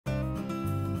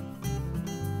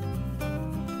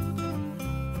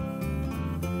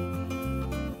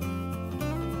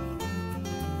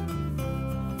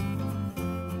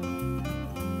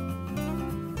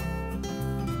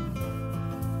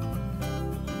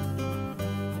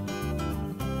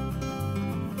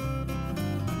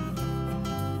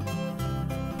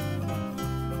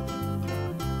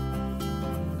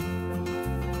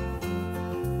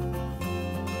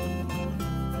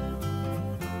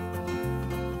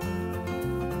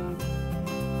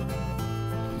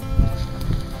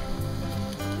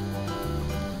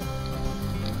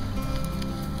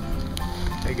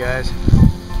Hey guys,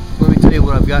 let me tell you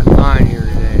what I've got in mind here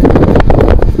today.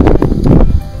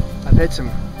 I've had some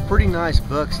pretty nice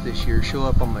bucks this year show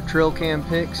up on my trail cam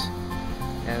pics,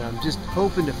 and I'm just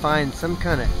hoping to find some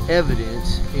kind of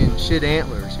evidence in shed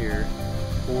antlers here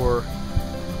for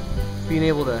being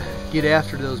able to get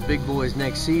after those big boys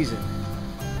next season.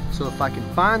 So if I can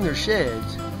find their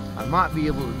sheds, I might be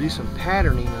able to do some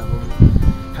patterning of them,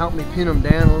 help me pin them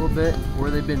down a little bit,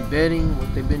 where they've been bedding,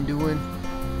 what they've been doing,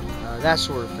 that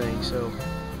sort of thing. So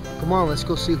come on, let's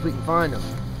go see if we can find them.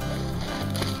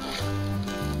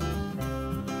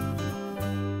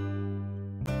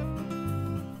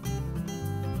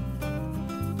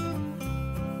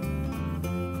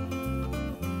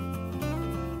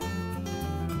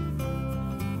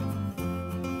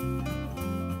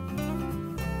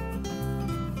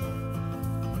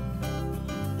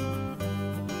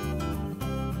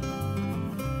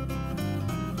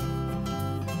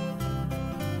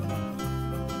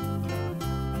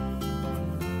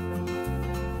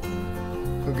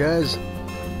 Well guys,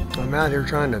 I'm out here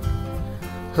trying to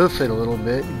hoof it a little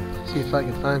bit and see if I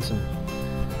can find some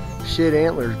shed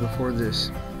antlers before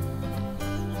this.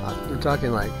 We're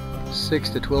talking like 6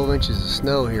 to 12 inches of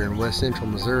snow here in west central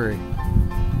Missouri,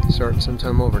 starting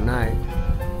sometime overnight.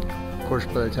 Of course,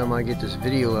 by the time I get this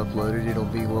video uploaded, it'll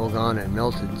be well gone and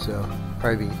melted, so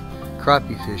probably be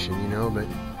crappie fishing, you know. But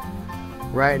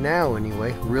right now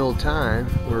anyway, real time,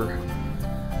 we're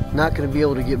not going to be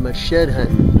able to get much shed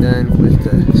hunting done with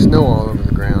the snow all over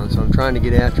the ground, so I'm trying to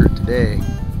get after it today.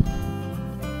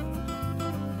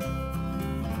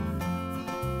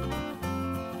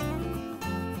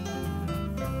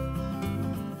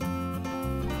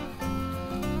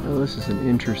 Oh, this is an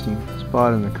interesting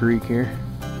spot in the creek here.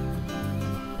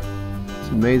 It's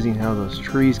amazing how those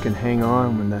trees can hang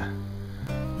on when the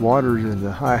waters or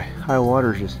the high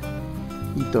waters just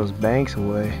eat those banks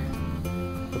away.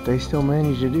 But they still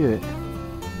manage to do it.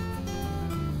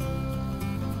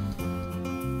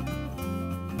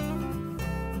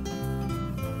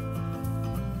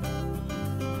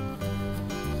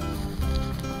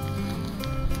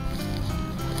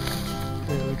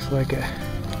 It looks like a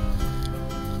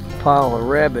pile of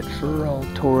rabbit fur all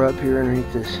tore up here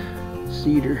underneath this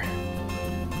cedar.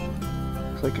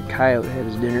 Looks like a coyote had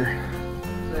his dinner.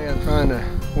 Today I'm trying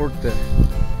to work the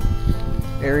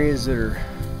areas that are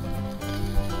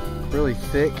really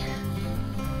thick,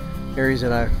 areas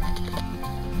that I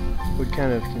would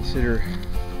kind of consider,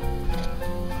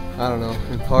 I don't know,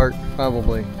 in part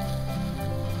probably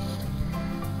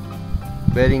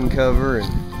bedding cover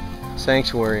and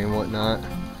sanctuary and whatnot,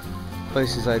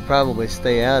 places I'd probably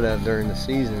stay out of during the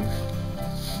season.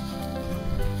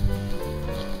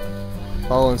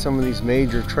 Following some of these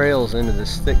major trails into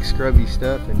this thick scrubby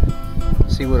stuff and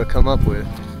see what I come up with.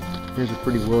 Here's a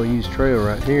pretty well used trail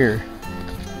right here.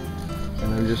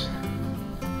 And I'm just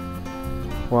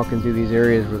walking through these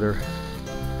areas where they're,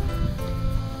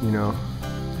 you know,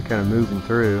 they're kind of moving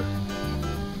through,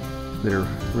 that are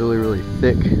really, really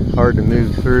thick, hard to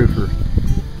move through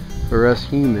for us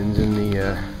humans in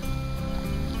the,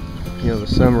 you know, the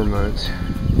summer months.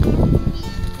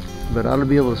 But I ought to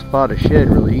be able to spot a shed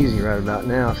really easy right about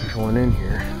now if there's one in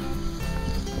here.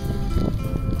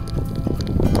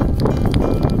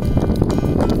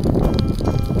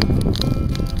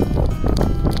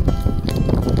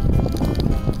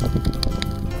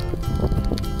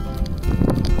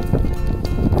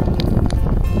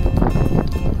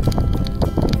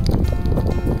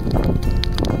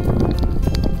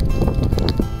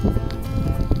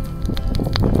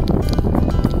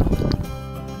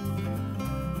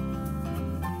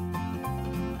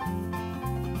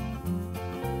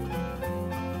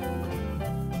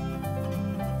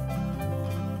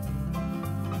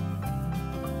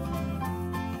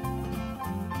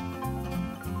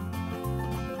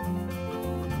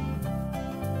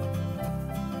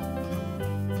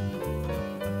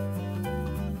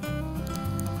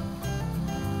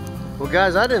 Well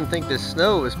guys, I didn't think this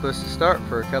snow was supposed to start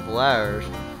for a couple hours.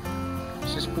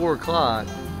 It's just 4 o'clock.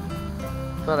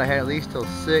 Thought I had at least till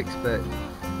 6, but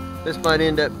this might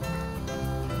end up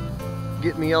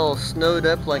getting me all snowed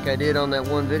up like I did on that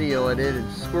one video I did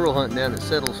at squirrel hunting down at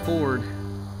Settles Ford.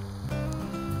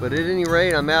 But at any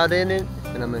rate, I'm out in it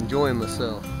and I'm enjoying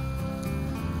myself.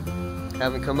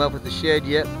 Haven't come up with the shed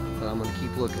yet, but I'm gonna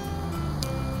keep looking.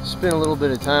 Spent a little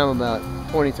bit of time about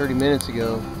 20-30 minutes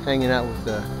ago hanging out with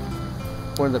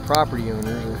one of the property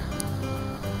owners,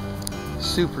 a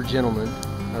super gentleman.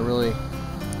 I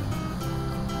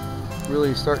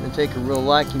really starting to take a real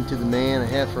liking to the man. I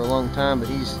have for a long time, but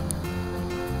he's,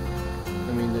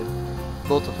 I mean,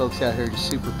 both the folks out here are just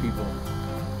super people.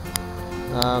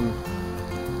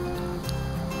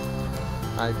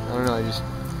 I don't know,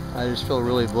 I just feel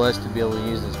really blessed to be able to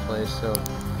use this place. So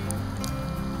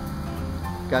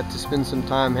got to spend some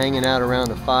time hanging out around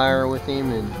the fire with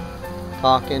him and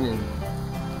talking, and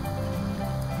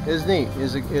it was neat.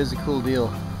 It was a cool deal.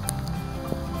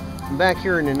 I'm back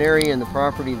here in an area in the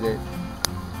property that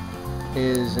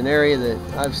is an area that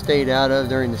I've stayed out of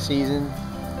during the season.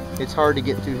 It's hard to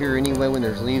get through here anyway when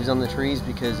there's leaves on the trees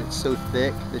because it's so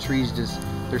thick. The trees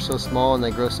they're so small and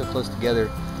they grow so close together.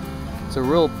 It's a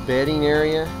real bedding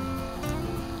area.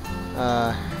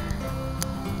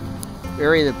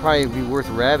 Area that probably would be worth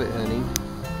rabbit hunting.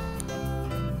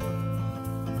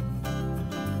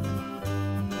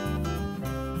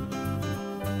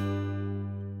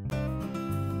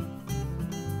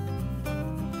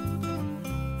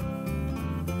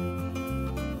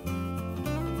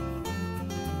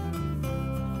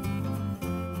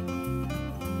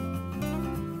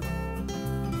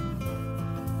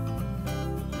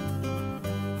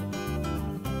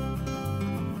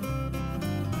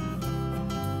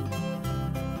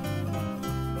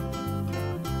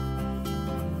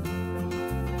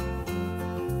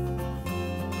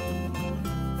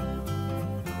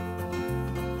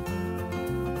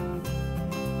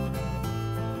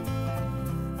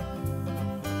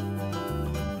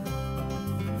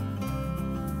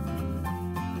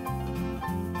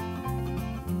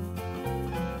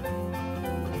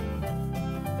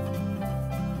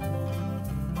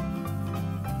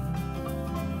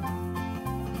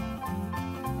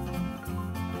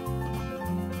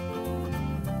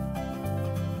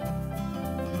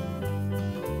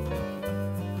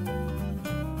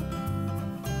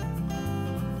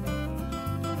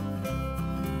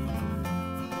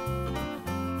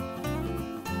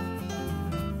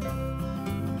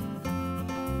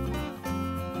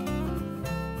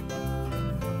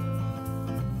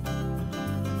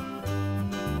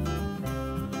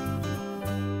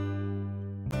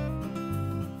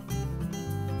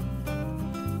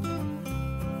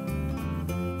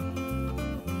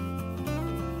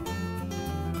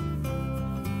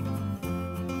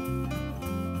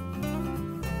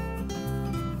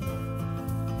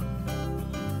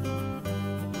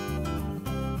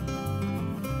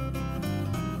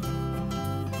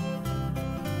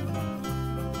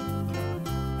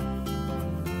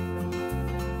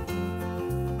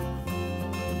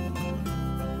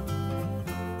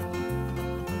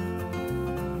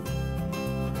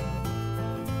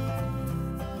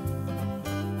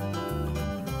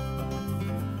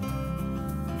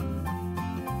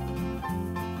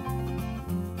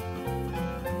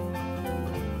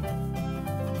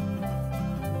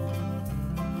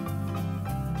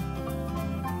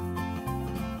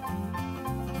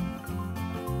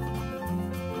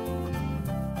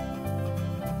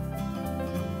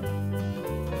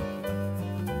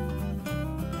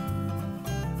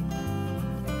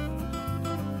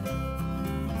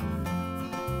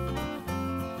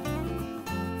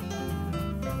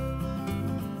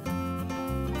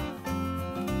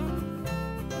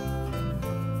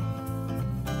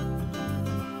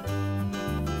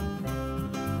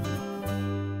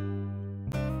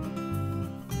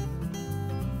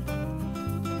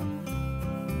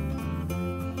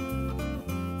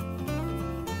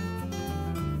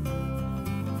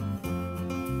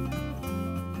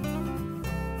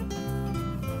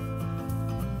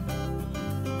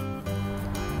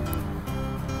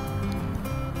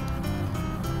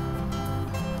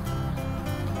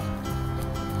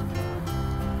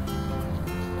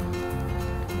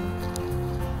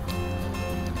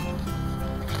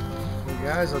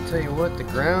 Guys, I'll tell you what, the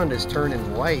ground is turning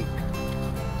white.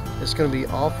 It's going to be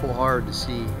awful hard to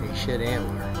see a shed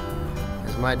antler.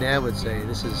 As my dad would say,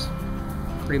 this is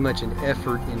pretty much an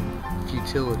effort in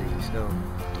futility. So,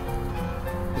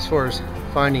 as far as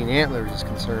finding antlers is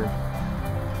concerned,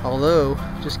 although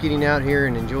just getting out here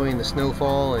and enjoying the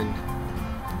snowfall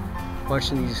and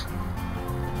watching these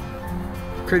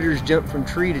critters jump from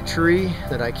tree to tree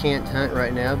that I can't hunt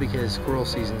right now because squirrel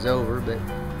season's over, but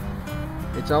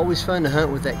it's always fun to hunt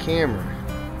with that camera.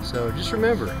 So just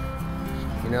remember,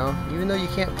 you know, even though you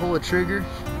can't pull a trigger,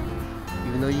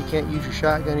 even though you can't use your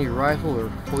shotgun or your rifle or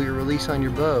pull your release on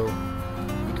your bow,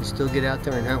 you can still get out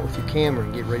there and hunt with your camera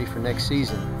and get ready for next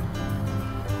season.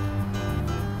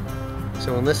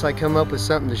 So unless I come up with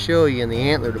something to show you in the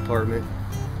antler department,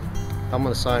 I'm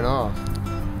going to sign off.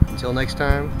 Until next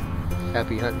time,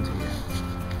 happy hunting to you.